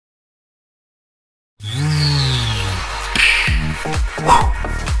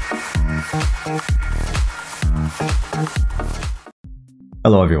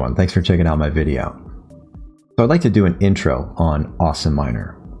Hello everyone, thanks for checking out my video. So I'd like to do an intro on Awesome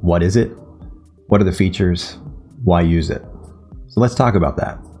Miner. What is it? What are the features? Why use it? So let's talk about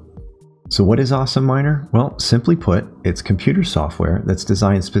that. So what is Awesome Miner? Well, simply put, it's computer software that's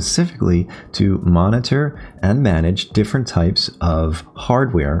designed specifically to monitor and manage different types of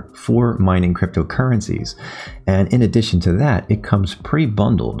hardware for mining cryptocurrencies. And in addition to that, it comes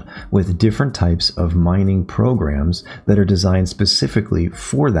pre-bundled with different types of mining programs that are designed specifically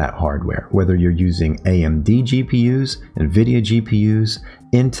for that hardware, whether you're using AMD GPUs, NVIDIA GPUs,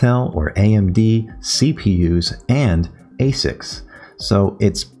 Intel or AMD CPUs, and ASICs. So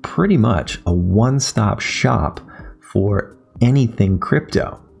it's pretty much a one-stop shop for anything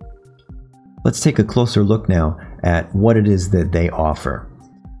crypto. Let's take a closer look now at what it is that they offer.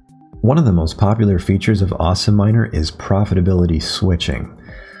 One of the most popular features of Awesome Miner is profitability switching.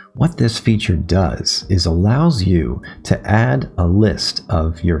 What this feature does is allows you to add a list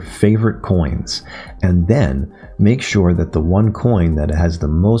of your favorite coins and then make sure that the one coin that has the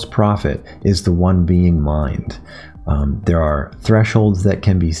most profit is the one being mined. There are thresholds that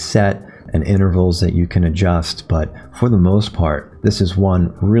can be set and intervals that you can adjust, but for the most part, this is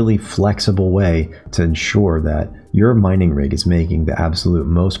one really flexible way to ensure that your mining rig is making the absolute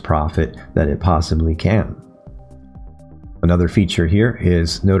most profit that it possibly can. Another feature here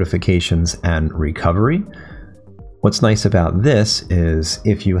is notifications and recovery. What's nice about this is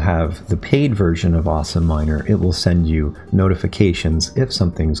if you have the paid version of Awesome Miner, it will send you notifications if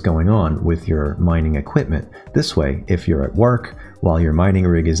something's going on with your mining equipment. This way, if you're at work while your mining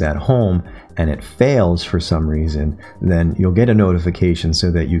rig is at home and it fails for some reason, then you'll get a notification so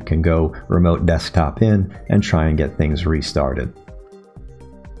that you can go remote desktop in and try and get things restarted.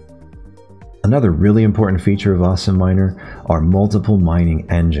 Another really important feature of Awesome Miner are multiple mining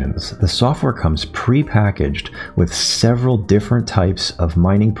engines. The software comes pre-packaged with several different types of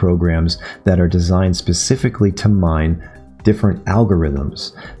mining programs that are designed specifically to mine different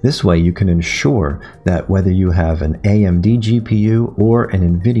algorithms. This way you can ensure that whether you have an AMD GPU or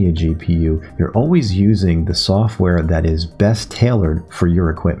an NVIDIA GPU, you're always using the software that is best tailored for your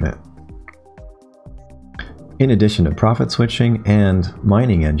equipment. In addition to profit switching and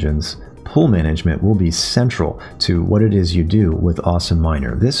mining engines, pool management will be central to what it is you do with Awesome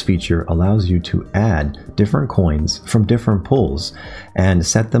Miner. This feature allows you to add different coins from different pools and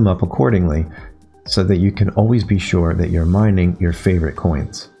set them up accordingly so that you can always be sure that you're mining your favorite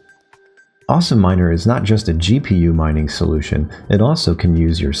coins. Awesome Miner is not just a GPU mining solution, it also can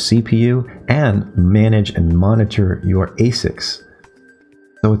use your CPU and manage and monitor your ASICs.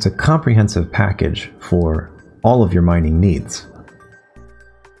 So it's a comprehensive package for all of your mining needs.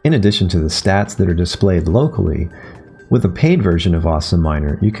 In addition to the stats that are displayed locally, with a paid version of Awesome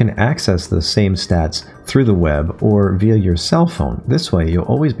Miner, you can access those same stats through the web or via your cell phone. This way, you'll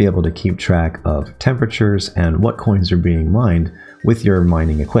always be able to keep track of temperatures and what coins are being mined with your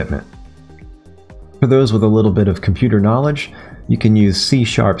mining equipment. For those with a little bit of computer knowledge, you can use C#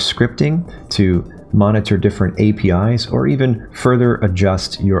 scripting to monitor different APIs or even further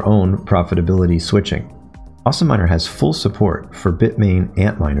adjust your own profitability switching. Awesome Miner has full support for Bitmain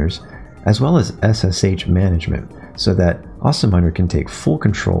Antminers as well as SSH management so that Awesome Miner can take full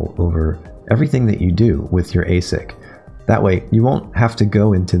control over everything that you do with your ASIC. That way you won't have to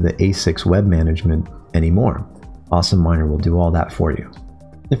go into the ASIC's web management anymore. Awesome Miner will do all that for you.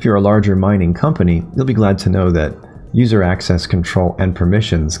 If you're a larger mining company, you'll be glad to know that user access control and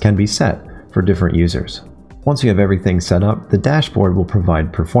permissions can be set for different users. Once you have everything set up, the dashboard will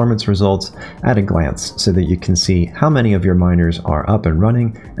provide performance results at a glance so that you can see how many of your miners are up and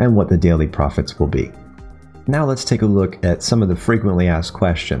running and what the daily profits will be. Now let's take a look at some of the frequently asked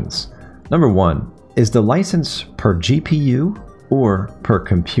questions. Number 1, is the license per GPU or per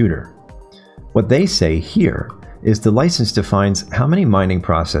computer? What they say here is the license defines how many mining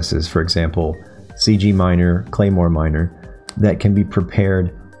processes, for example, CG miner, Claymore miner, that can be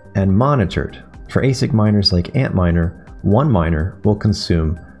prepared and monitored. For ASIC miners like Antminer, one miner will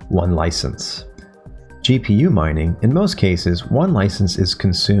consume one license. GPU mining, in most cases, one license is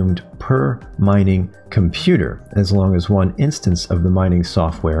consumed per mining computer as long as one instance of the mining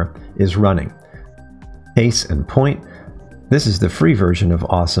software is running. Case in point, this is the free version of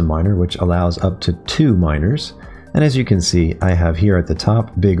Awesome Miner, which allows up to 2 miners. And as you can see, I have here at the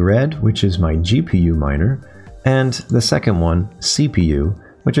top Big Red, which is my GPU miner, and the second one, CPU,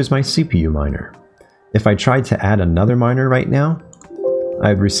 which is my CPU miner. If I tried to add another miner right now,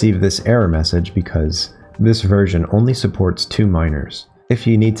 I'd receive this error message because this version only supports 2 miners. If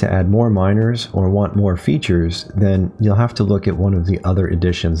you need to add more miners or want more features, then you'll have to look at one of the other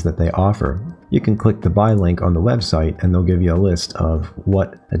editions that they offer. You can click the buy link on the website and they'll give you a list of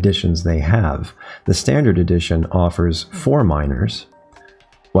what editions they have. The standard edition offers 4 miners,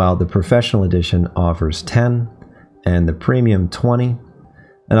 while the professional edition offers 10 and the premium 20.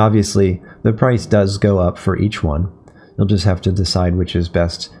 And obviously the price does go up for each one. You'll just have to decide which is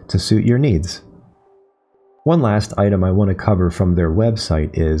best to suit your needs. One last item I want to cover from their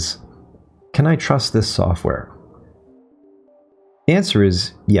website is, can I trust this software? The answer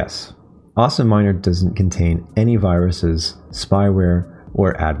is yes. Awesome Miner doesn't contain any viruses, spyware,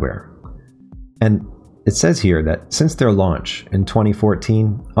 or adware. And it says here that since their launch in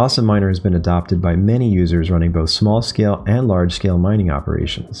 2014, Awesome Miner has been adopted by many users running both small-scale and large-scale mining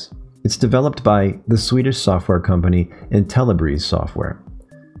operations. It's developed by the Swedish software company Intellibriz Software.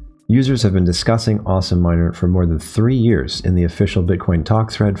 Users have been discussing Awesome Miner for more than 3 years in the official Bitcoin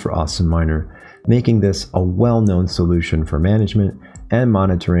talk thread for Awesome Miner, making this a well-known solution for management and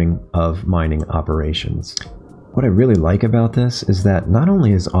monitoring of mining operations. What I really like about this is that not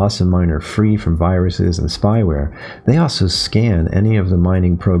only is Awesome Miner free from viruses and spyware, they also scan any of the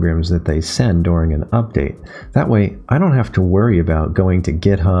mining programs that they send during an update. That way, I don't have to worry about going to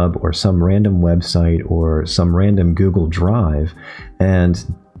GitHub or some random website or some random Google Drive and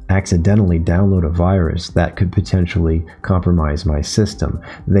accidentally download a virus that could potentially compromise my system.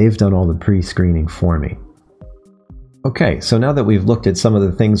 They've done all the pre-screening for me. Okay, so now that we've looked at some of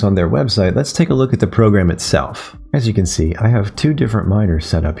the things on their website, let's take a look at the program itself. As you can see, I have 2 different miners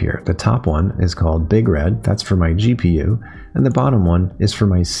set up here. The top one is called Big Red, that's for my GPU, and the bottom one is for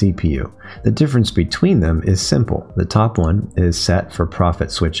my CPU. The difference between them is simple. The top one is set for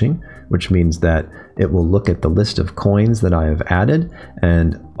profit switching, which means that it will look at the list of coins that I have added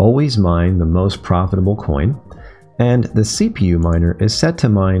and always mine the most profitable coin. And the CPU miner is set to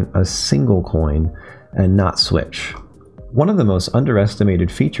mine a single coin and not switch. One of the most underestimated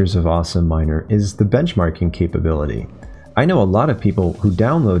features of Awesome Miner is the benchmarking capability. I know a lot of people who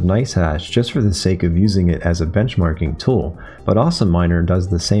download NiceHash just for the sake of using it as a benchmarking tool, but Awesome Miner does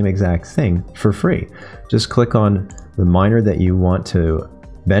the same exact thing for free. Just click on the miner that you want to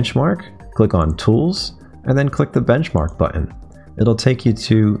benchmark, click on Tools, and then click the Benchmark button. It'll take you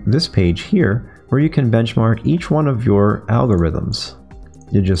to this page here where you can benchmark each one of your algorithms.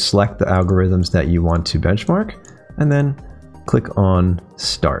 You just select the algorithms that you want to benchmark, and then click on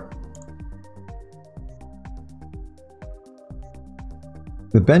Start.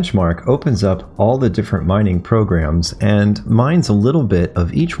 The benchmark opens up all the different mining programs and mines a little bit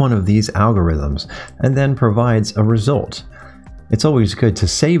of each one of these algorithms and then provides a result. It's always good to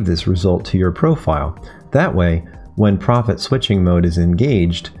save this result to your profile. That way, when profit switching mode is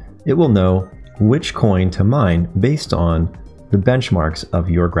engaged, it will know which coin to mine based on the benchmarks of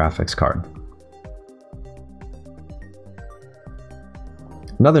your graphics card.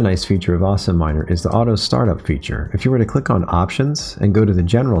 Another nice feature of Awesome Miner is the auto startup feature. If you were to click on Options and go to the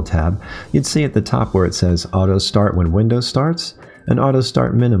General tab, you'd see at the top where it says Auto Start when Windows starts and Auto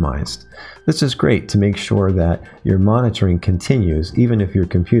Start minimized. This is great to make sure that your monitoring continues even if your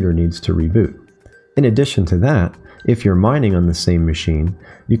computer needs to reboot. In addition to that, if you're mining on the same machine,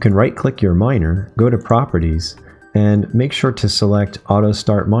 you can right-click your miner, go to Properties, and make sure to select Auto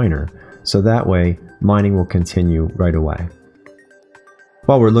Start Miner, so that way mining will continue right away.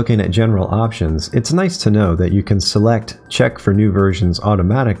 While we're looking at general options, it's nice to know that you can select Check for new versions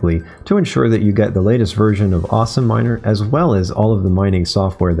automatically to ensure that you get the latest version of Awesome Miner as well as all of the mining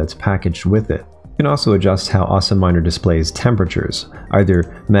software that's packaged with it. You can also adjust how Awesome Miner displays temperatures,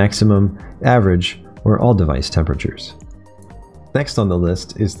 either maximum, average, or all device temperatures. Next on the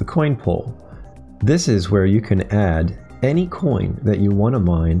list is the coin pool. This is where you can add any coin that you want to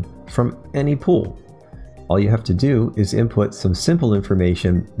mine from any pool. All you have to do is input some simple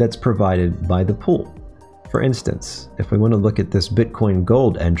information that's provided by the pool. For instance, if we want to look at this Bitcoin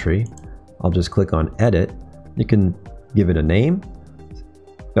Gold entry, I'll just click on Edit. You can give it a name,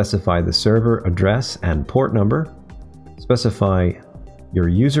 specify the server address and port number, specify your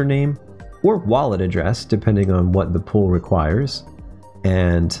username or wallet address depending on what the pool requires,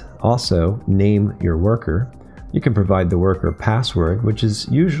 and also name your worker. You can provide the worker password, which is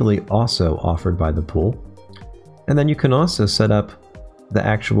usually also offered by the pool. And then you can also set up the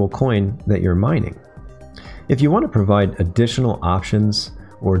actual coin that you're mining. If you want to provide additional options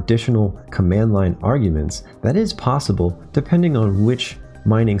or additional command line arguments, that is possible depending on which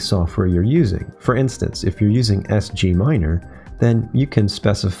mining software you're using. For instance, if you're using SG Miner, then you can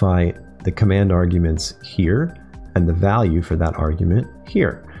specify the command arguments here and the value for that argument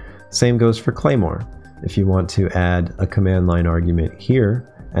here. Same goes for Claymore. if you want to add a command line argument here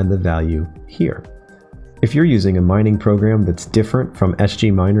and the value here. If you're using a mining program that's different from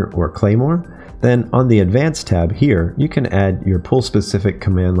SGMiner or Claymore, then on the Advanced tab here, you can add your pool-specific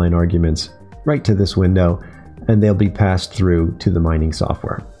command line arguments right to this window, and they'll be passed through to the mining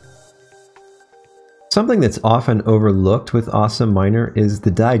software. Something that's often overlooked with Awesome Miner is the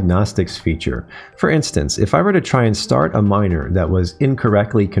diagnostics feature. For instance, if I were to try and start a miner that was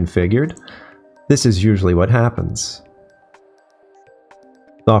incorrectly configured, this is usually what happens.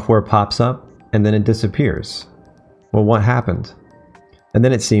 Software pops up and then it disappears. Well, what happened? And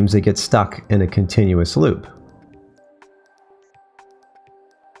then it seems it gets stuck in a continuous loop.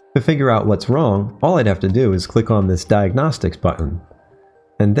 To figure out what's wrong, all I'd have to do is click on this diagnostics button.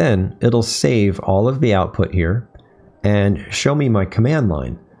 And then it'll save all of the output here and show me my command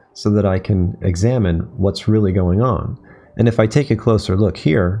line so that I can examine what's really going on. And if I take a closer look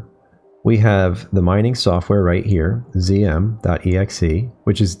here, we have the mining software right here, zm.exe,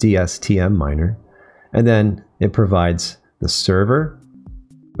 which is DSTM miner. And then it provides the server,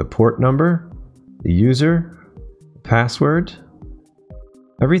 the port number, the user, password.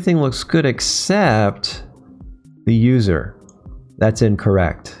 Everything looks good except the user. That's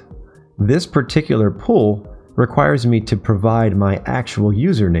incorrect. This particular pool requires me to provide my actual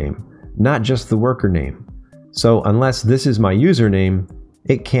username, not just the worker name. So unless this is my username,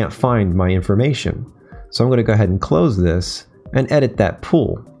 it can't find my information. So I'm going to go ahead and close this and edit that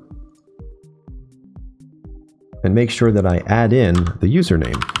pool. And make sure that I add in the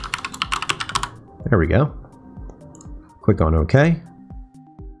username. There we go. Click on OK.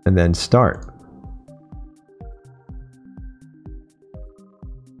 And then start.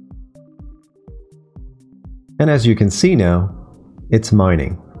 And as you can see now, it's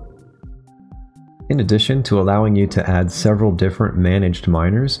mining. In addition to allowing you to add several different managed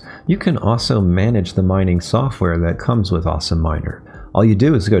miners, you can also manage the mining software that comes with Awesome Miner. All you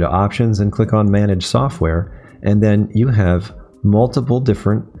do is go to Options and click on Manage Software, and then you have multiple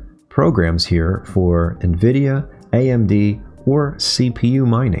different programs here for NVIDIA, AMD, or CPU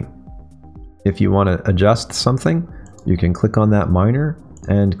mining. If you want to adjust something, you can click on that miner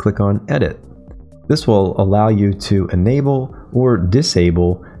and click on Edit. This will allow you to enable or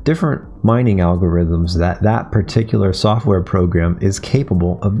disable different mining algorithms that that particular software program is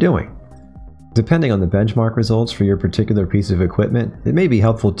capable of doing. Depending on the benchmark results for your particular piece of equipment, it may be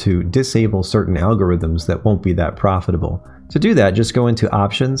helpful to disable certain algorithms that won't be that profitable. To do that, just go into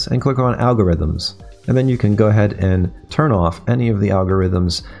Options and click on Algorithms, and then you can go ahead and turn off any of the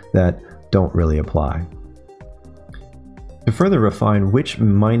algorithms that don't really apply. To further refine which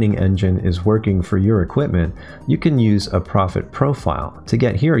mining engine is working for your equipment, you can use a profit profile. To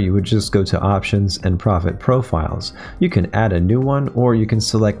get here, you would just go to Options and Profit Profiles. You can add a new one, or you can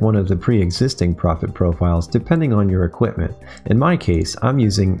select one of the pre-existing profit profiles depending on your equipment. In my case, I'm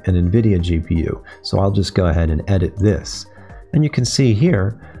using an NVIDIA GPU, so I'll just go ahead and edit this. And you can see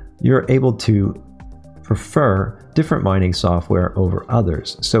here, you're able to prefer different mining software over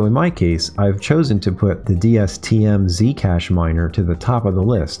others. So in my case, I've chosen to put the DSTM Zcash miner to the top of the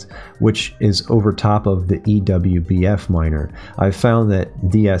list, which is over top of the EWBF miner. I've found that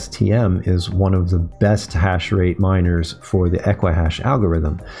DSTM is one of the best hash rate miners for the Equihash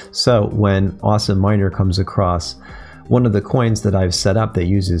algorithm. So when Awesome Miner comes across one of the coins that I've set up that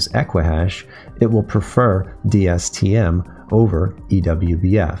uses Equihash, it will prefer DSTM over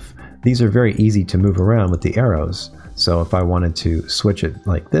EWBF. These are very easy to move around with the arrows, so if I wanted to switch it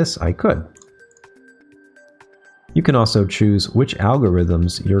like this, I could. You can also choose which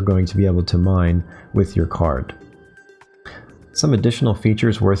algorithms you're going to be able to mine with your card. Some additional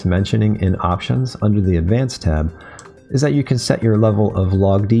features worth mentioning in Options under the Advanced tab is that you can set your level of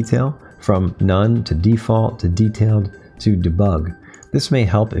log detail from none to default to detailed to debug. This may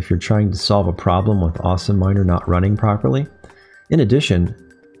help if you're trying to solve a problem with Awesome Miner not running properly. In addition,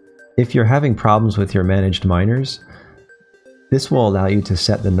 if you're having problems with your managed miners, this will allow you to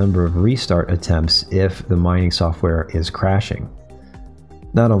set the number of restart attempts if the mining software is crashing.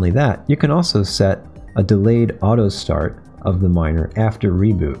 Not only that, you can also set a delayed auto start of the miner after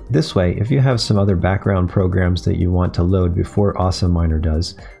reboot. This way, if you have some other background programs that you want to load before Awesome Miner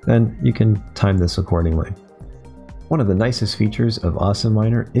does, then you can time this accordingly. One of the nicest features of Awesome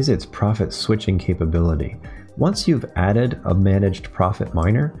Miner is its profit switching capability. Once you've added a managed profit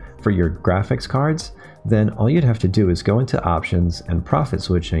miner for your graphics cards, then all you'd have to do is go into Options and Profit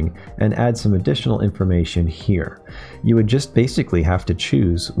Switching and add some additional information here. You would just basically have to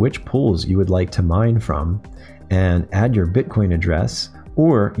choose which pools you would like to mine from and add your Bitcoin address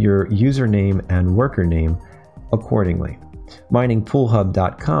or your username and worker name accordingly.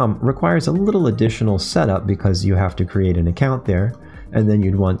 MiningPoolHub.com requires a little additional setup because you have to create an account there, and then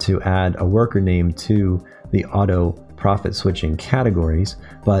you'd want to add a worker name to the auto profit switching categories.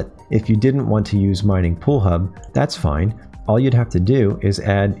 But if you didn't want to use MiningPoolHub, that's fine. All you'd have to do is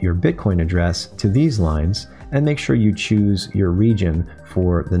add your Bitcoin address to these lines and make sure you choose your region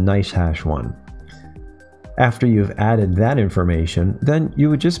for the nice hash one. After you've added that information, then you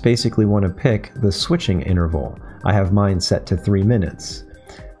would just basically want to pick the switching interval. I have mine set to 3 minutes.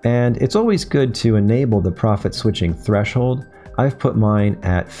 And it's always good to enable the profit switching threshold. I've put mine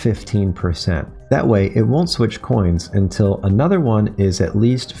at 15%. That way it won't switch coins until another one is at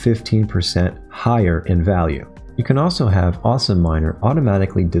least 15% higher in value. You can also have Awesome Miner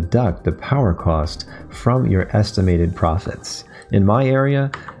automatically deduct the power cost from your estimated profits. In my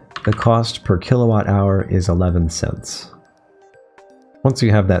area, the cost per kilowatt hour is 11 cents. Once you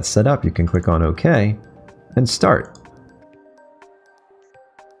have that set up, you can click on OK and start.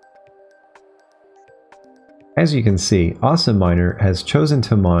 As you can see, Awesome Miner has chosen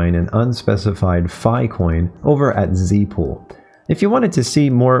to mine an unspecified Phi coin over at Zpool. If you wanted to see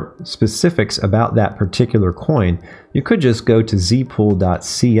more specifics about that particular coin, you could just go to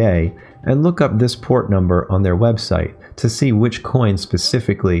zpool.ca and look up this port number on their website to see which coin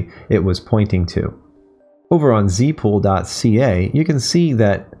specifically it was pointing to. Over on zpool.ca, you can see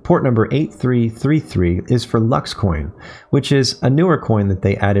that port number 8333 is for Luxcoin, which is a newer coin that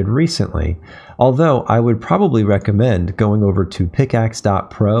they added recently. Although I would probably recommend going over to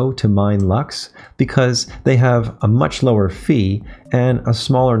pickaxe.pro to mine Lux because they have a much lower fee and a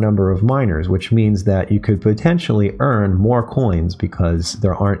smaller number of miners, which means that you could potentially earn more coins because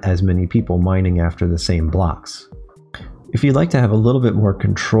there aren't as many people mining after the same blocks. If you'd like to have a little bit more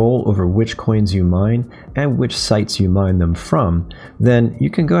control over which coins you mine and which sites you mine them from, then you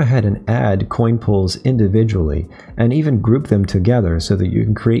can go ahead and add coin pools individually and even group them together so that you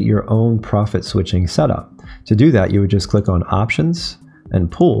can create your own profit switching setup. To do that, you would just click on Options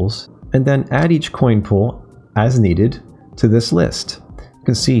and Pools and then add each coin pool as needed to this list. You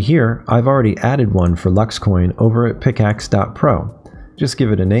can see here I've already added one for Luxcoin over at pickaxe.pro. Just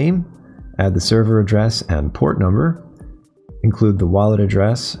give it a name, add the server address and port number, include the wallet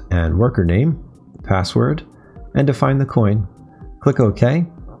address and worker name, password, and define the coin. Click OK.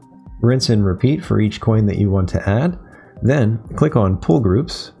 Rinse and repeat for each coin that you want to add. Then click on Pool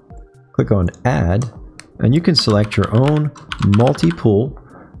Groups, click on Add, and you can select your own multi-pool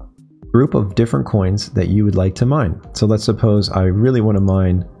group of different coins that you would like to mine. So let's suppose I really want to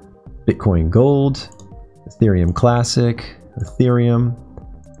mine Bitcoin Gold, Ethereum Classic, Ethereum,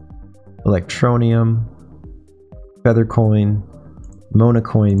 Electronium, Feathercoin,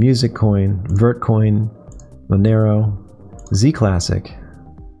 Monacoin, Musiccoin, Vertcoin, Monero, Zclassic,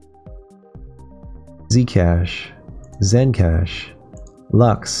 Zcash, Zencash,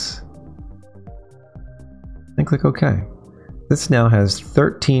 Lux, and click OK. This now has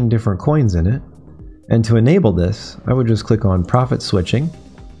 13 different coins in it, and to enable this, I would just click on Profit Switching,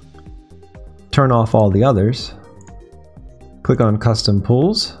 turn off all the others, click on Custom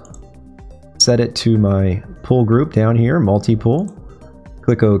Pools, set it to my pool group down here, multi-pool,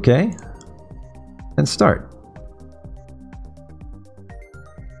 click OK, and start.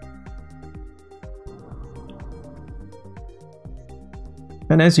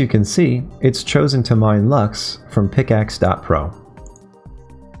 And as you can see, it's chosen to mine Lux from pickaxe.pro.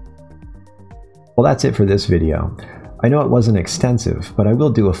 Well, that's it for this video. I know it wasn't extensive, but I will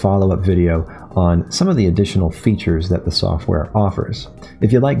do a follow-up video on some of the additional features that the software offers.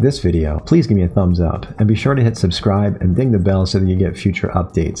 If you like this video, please give me a thumbs up and be sure to hit subscribe and ding the bell so that you get future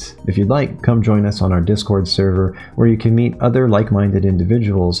updates. If you'd like, come join us on our Discord server where you can meet other like-minded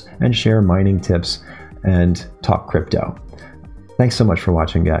individuals and share mining tips and talk crypto. Thanks so much for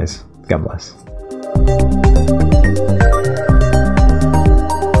watching, guys. God bless.